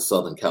he's in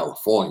Southern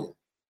California.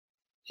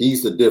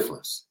 He's the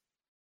difference.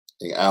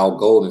 And Al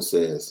Golden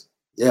says,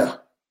 yeah,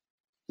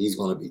 he's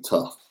going to be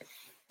tough.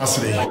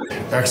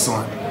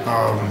 Excellent.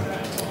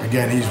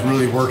 Again, he's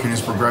really working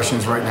his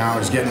progressions right now.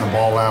 He's getting the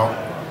ball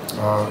out.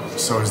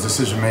 So his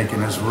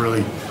decision-making is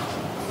really,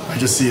 I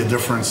just see a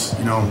difference,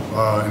 in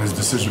his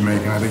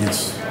decision-making. I think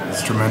it's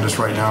tremendous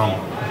right now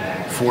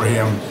for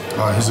him.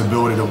 His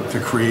ability to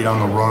create on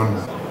the run.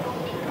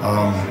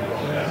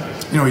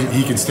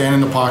 He can stand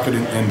in the pocket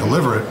and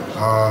deliver it,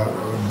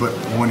 but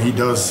when he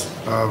does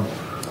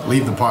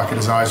leave the pocket,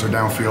 his eyes are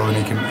downfield, and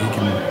he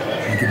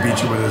can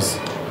beat you with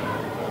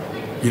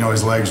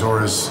his legs or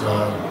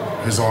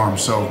his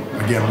arms. So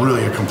again,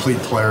 really a complete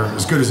player,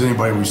 as good as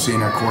anybody we've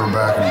seen at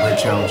quarterback, and a great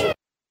challenge.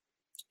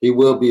 He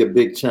will be a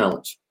big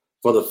challenge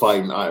for the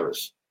Fighting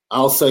Irish.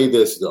 I'll say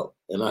this though,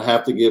 and I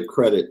have to give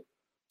credit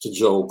to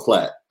Joel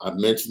Klatt. I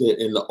mentioned it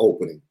in the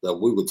opening that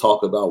we would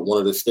talk about one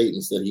of the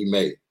statements that he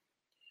made.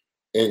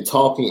 In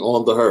talking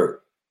on the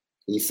herd,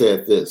 he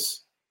said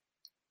this: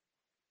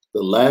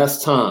 the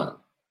last time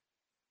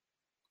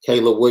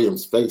Caleb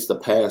Williams faced a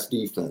pass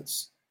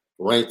defense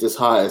ranked as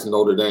high as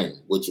Notre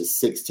Dame, which is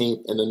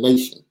 16th in the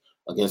nation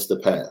against the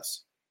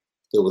pass,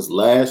 it was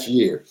last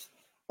year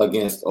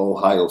against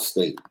Ohio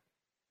State.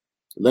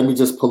 Let me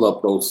just pull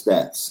up those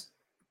stats.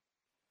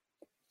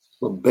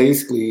 But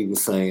basically, he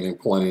was saying and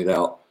pointed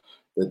out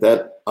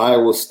that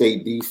Iowa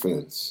State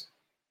defense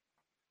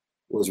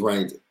was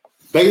ranked.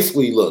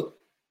 Basically, look,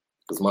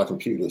 because my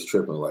computer is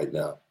tripping right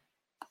now.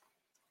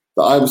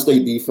 The Iowa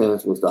State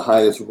defense was the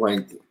highest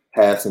ranked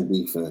passing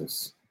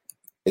defense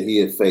that he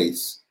had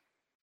faced.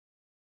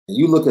 And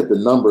you look at the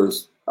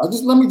numbers,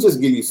 let me just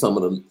give you some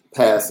of the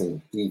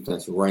passing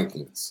defense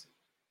rankings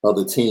of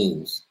the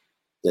teams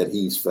that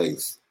he's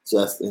faced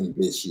just in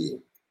this year.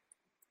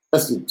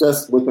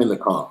 Just within the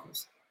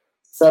conference.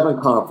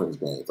 7 conference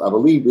games. I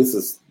believe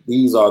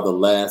these are the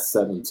last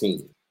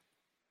 17.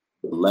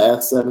 The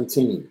last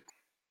 17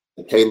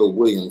 that Caleb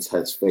Williams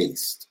has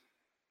faced.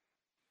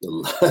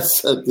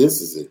 This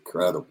is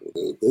incredible,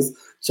 dude.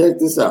 Check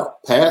this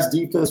out. Pass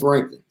defense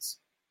rankings: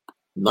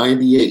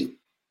 98,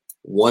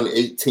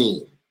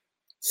 118,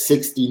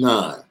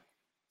 69,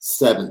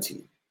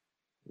 70,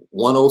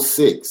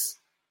 106,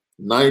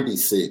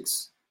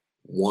 96,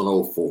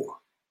 104.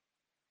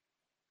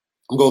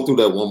 I'm going through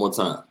that one more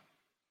time.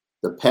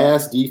 The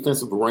pass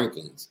defensive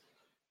rankings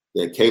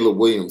that Caleb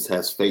Williams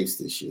has faced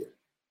this year: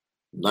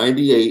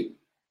 98,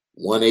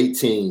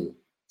 118,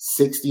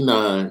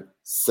 69,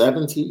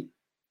 70,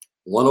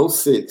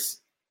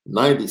 106,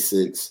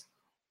 96,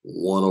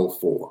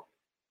 104.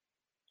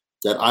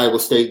 That Iowa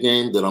State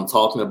game that I'm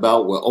talking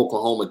about, where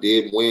Oklahoma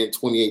did win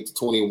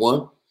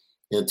 28-21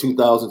 in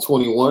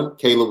 2021,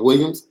 Caleb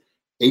Williams,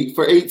 8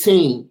 for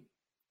 18,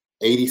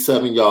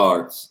 87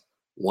 yards,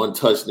 1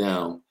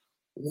 touchdown,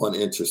 1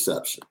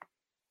 interception.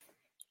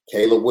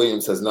 Caleb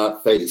Williams has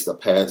not faced a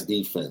pass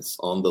defense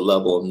on the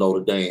level of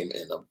Notre Dame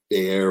in a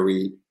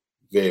very,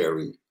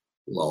 very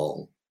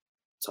long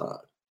time.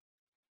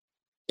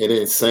 And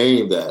in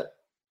saying that,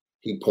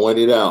 he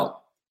pointed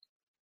out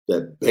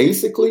that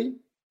basically,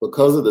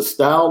 because of the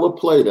style of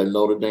play that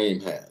Notre Dame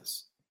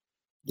has,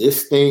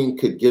 this thing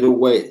could get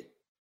away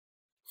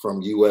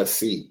from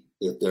USC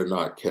if they're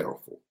not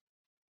careful.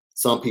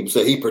 Some people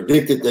say he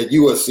predicted that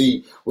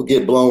USC would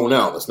get blown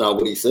out. That's not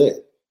what he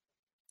said.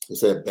 He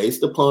said,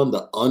 based upon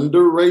the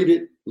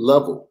underrated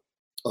level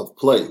of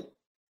play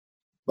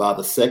by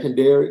the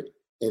secondary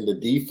and the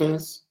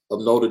defense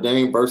of Notre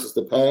Dame versus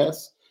the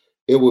pass,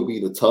 it would be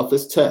the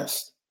toughest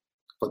test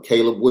for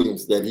Caleb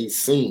Williams that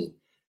he's seen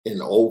in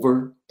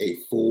over a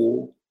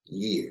full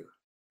year.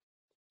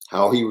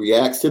 How he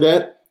reacts to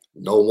that,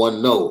 no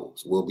one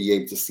knows. We'll be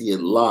able to see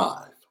it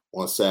live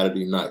on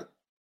Saturday night.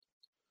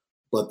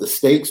 But the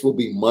stakes will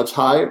be much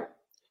higher,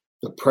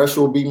 the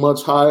pressure will be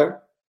much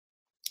higher,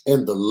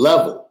 and the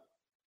level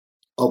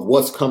of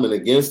what's coming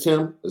against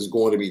him is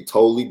going to be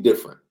totally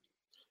different.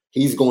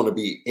 He's going to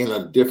be in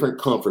a different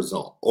comfort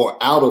zone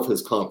or out of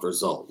his comfort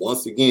zone.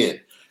 Once again,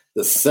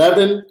 the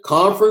 7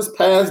 conference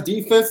pass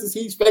defenses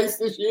he's faced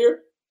this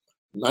year,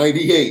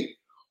 98,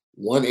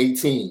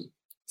 118,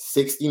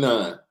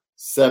 69,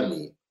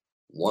 70,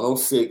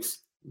 106,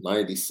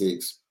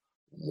 96,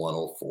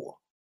 104.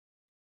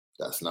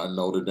 That's not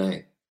Notre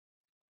Dame.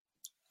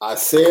 I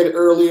said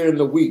earlier in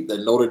the week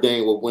that Notre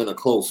Dame would win a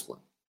close one.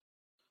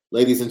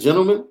 Ladies and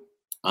gentlemen,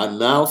 I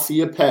now see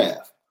a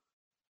path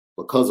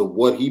because of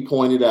what he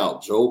pointed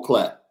out, Joe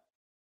Clapp.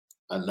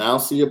 I now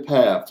see a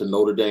path to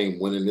Notre Dame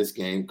winning this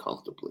game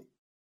comfortably.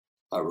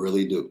 I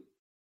really do.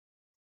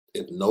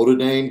 If Notre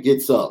Dame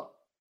gets up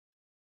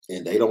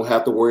and they don't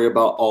have to worry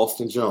about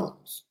Austin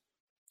Jones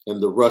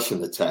and the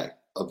rushing attack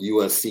of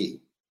USC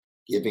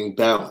giving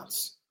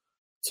balance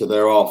to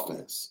their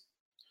offense,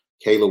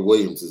 Caleb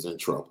Williams is in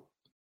trouble.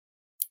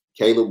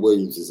 Caleb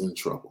Williams is in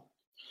trouble.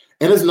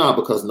 And it's not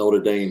because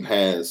Notre Dame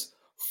has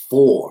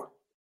 4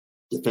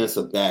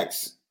 defensive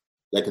backs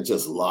that can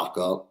just lock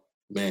up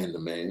man to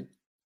man.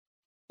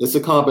 It's a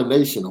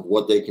combination of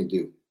what they can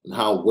do and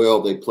how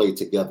well they play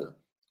together,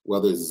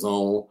 whether it's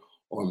zone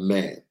or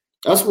man.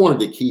 That's one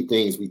of the key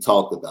things we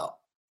talked about.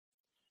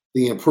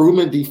 The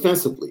improvement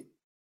defensively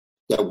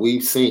that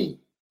we've seen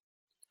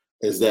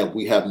is that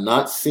we have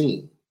not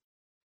seen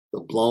the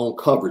blown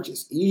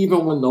coverages,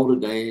 even when Notre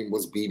Dame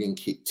was beating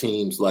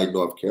teams like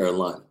North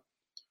Carolina.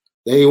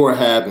 They were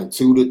having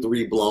 2 to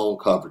 3 blown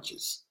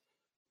coverages.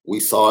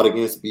 We saw it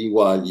against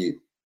BYU.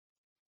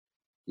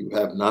 You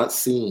have not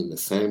seen the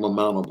same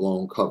amount of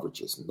blown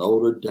coverages.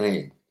 Notre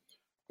Dame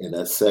in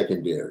that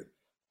secondary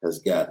has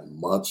gotten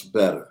much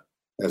better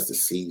as the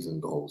season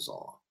goes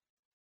on.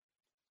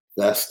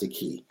 That's the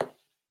key.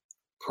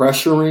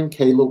 Pressuring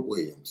Caleb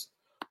Williams,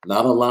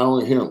 not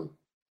allowing him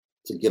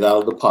to get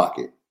out of the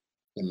pocket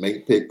and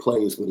make big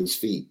plays with his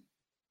feet,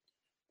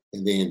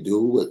 and then do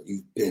what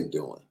you've been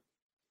doing.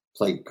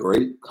 Play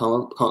great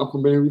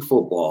complementary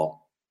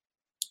football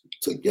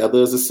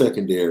together as a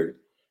secondary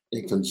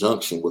in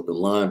conjunction with the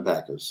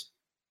linebackers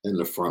in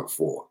the front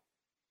 4.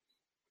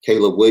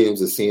 Caleb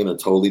Williams is seeing a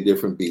totally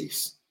different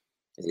beast,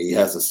 and he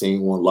hasn't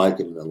seen one like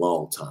it in a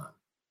long time.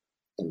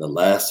 And the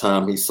last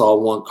time he saw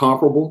one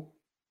comparable,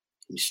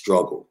 he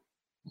struggled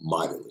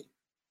mightily.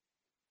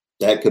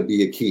 That could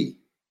be a key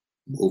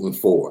moving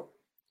forward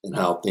and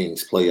how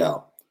things play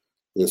out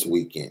this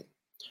weekend.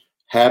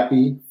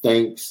 Happy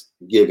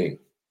Thanksgiving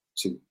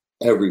to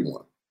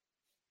everyone.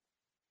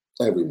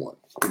 Everyone.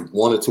 We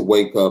wanted to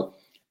wake up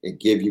and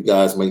give you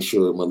guys, make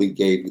sure Malik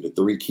gave you the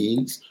 3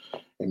 keys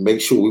and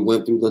make sure we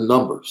went through the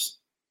numbers,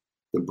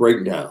 the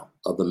breakdown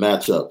of the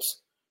matchups,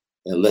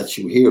 and let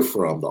you hear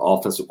from the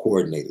offensive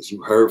coordinators.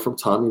 You heard from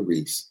Tommy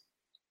Rees.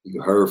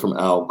 You heard from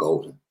Al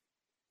Golden.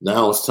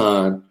 Now it's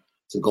time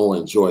to go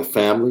enjoy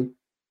family.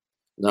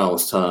 Now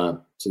it's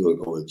time to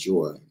go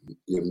enjoy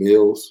your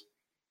meals.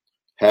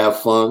 Have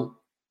fun.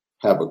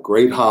 Have a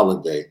great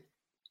holiday.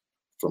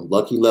 From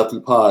Lucky Lefty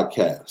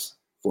Podcast,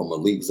 for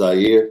Malik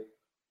Zaire,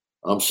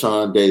 I'm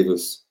Sean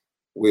Davis.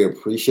 We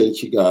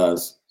appreciate you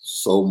guys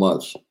so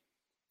much.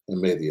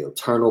 And may the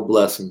eternal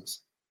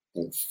blessings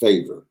and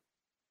favor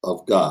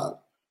of God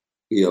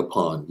be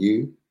upon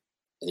you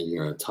and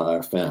your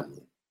entire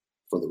family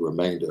for the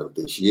remainder of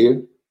this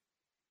year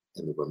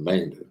and the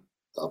remainder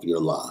of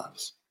your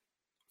lives.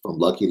 From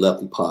Lucky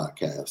Lefty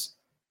Podcast,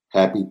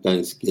 happy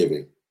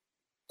Thanksgiving.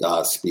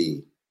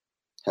 Godspeed.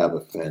 Have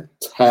a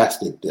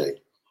fantastic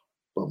day.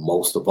 But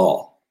most of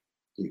all,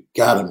 you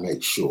got to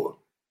make sure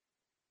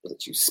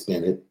that you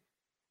spend it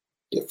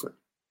different.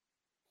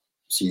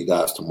 See you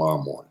guys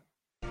tomorrow morning.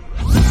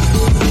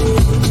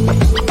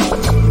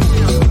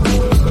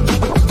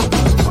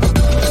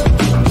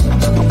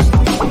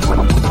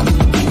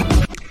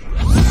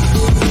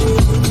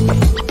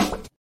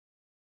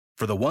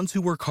 For the ones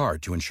who work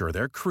hard to ensure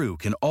their crew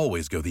can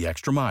always go the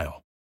extra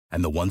mile,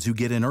 and the ones who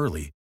get in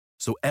early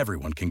so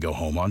everyone can go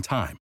home on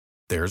time,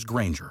 there's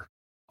Grainger,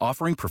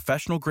 offering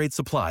professional-grade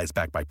supplies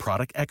backed by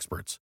product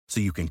experts so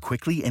you can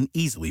quickly and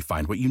easily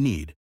find what you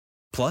need.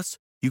 Plus,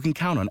 you can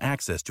count on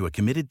access to a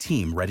committed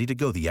team ready to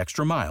go the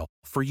extra mile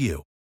for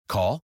you.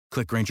 Call,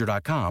 click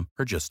Grainger.com,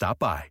 or just stop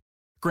by.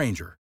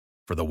 Grainger,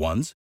 for the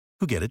ones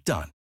who get it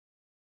done.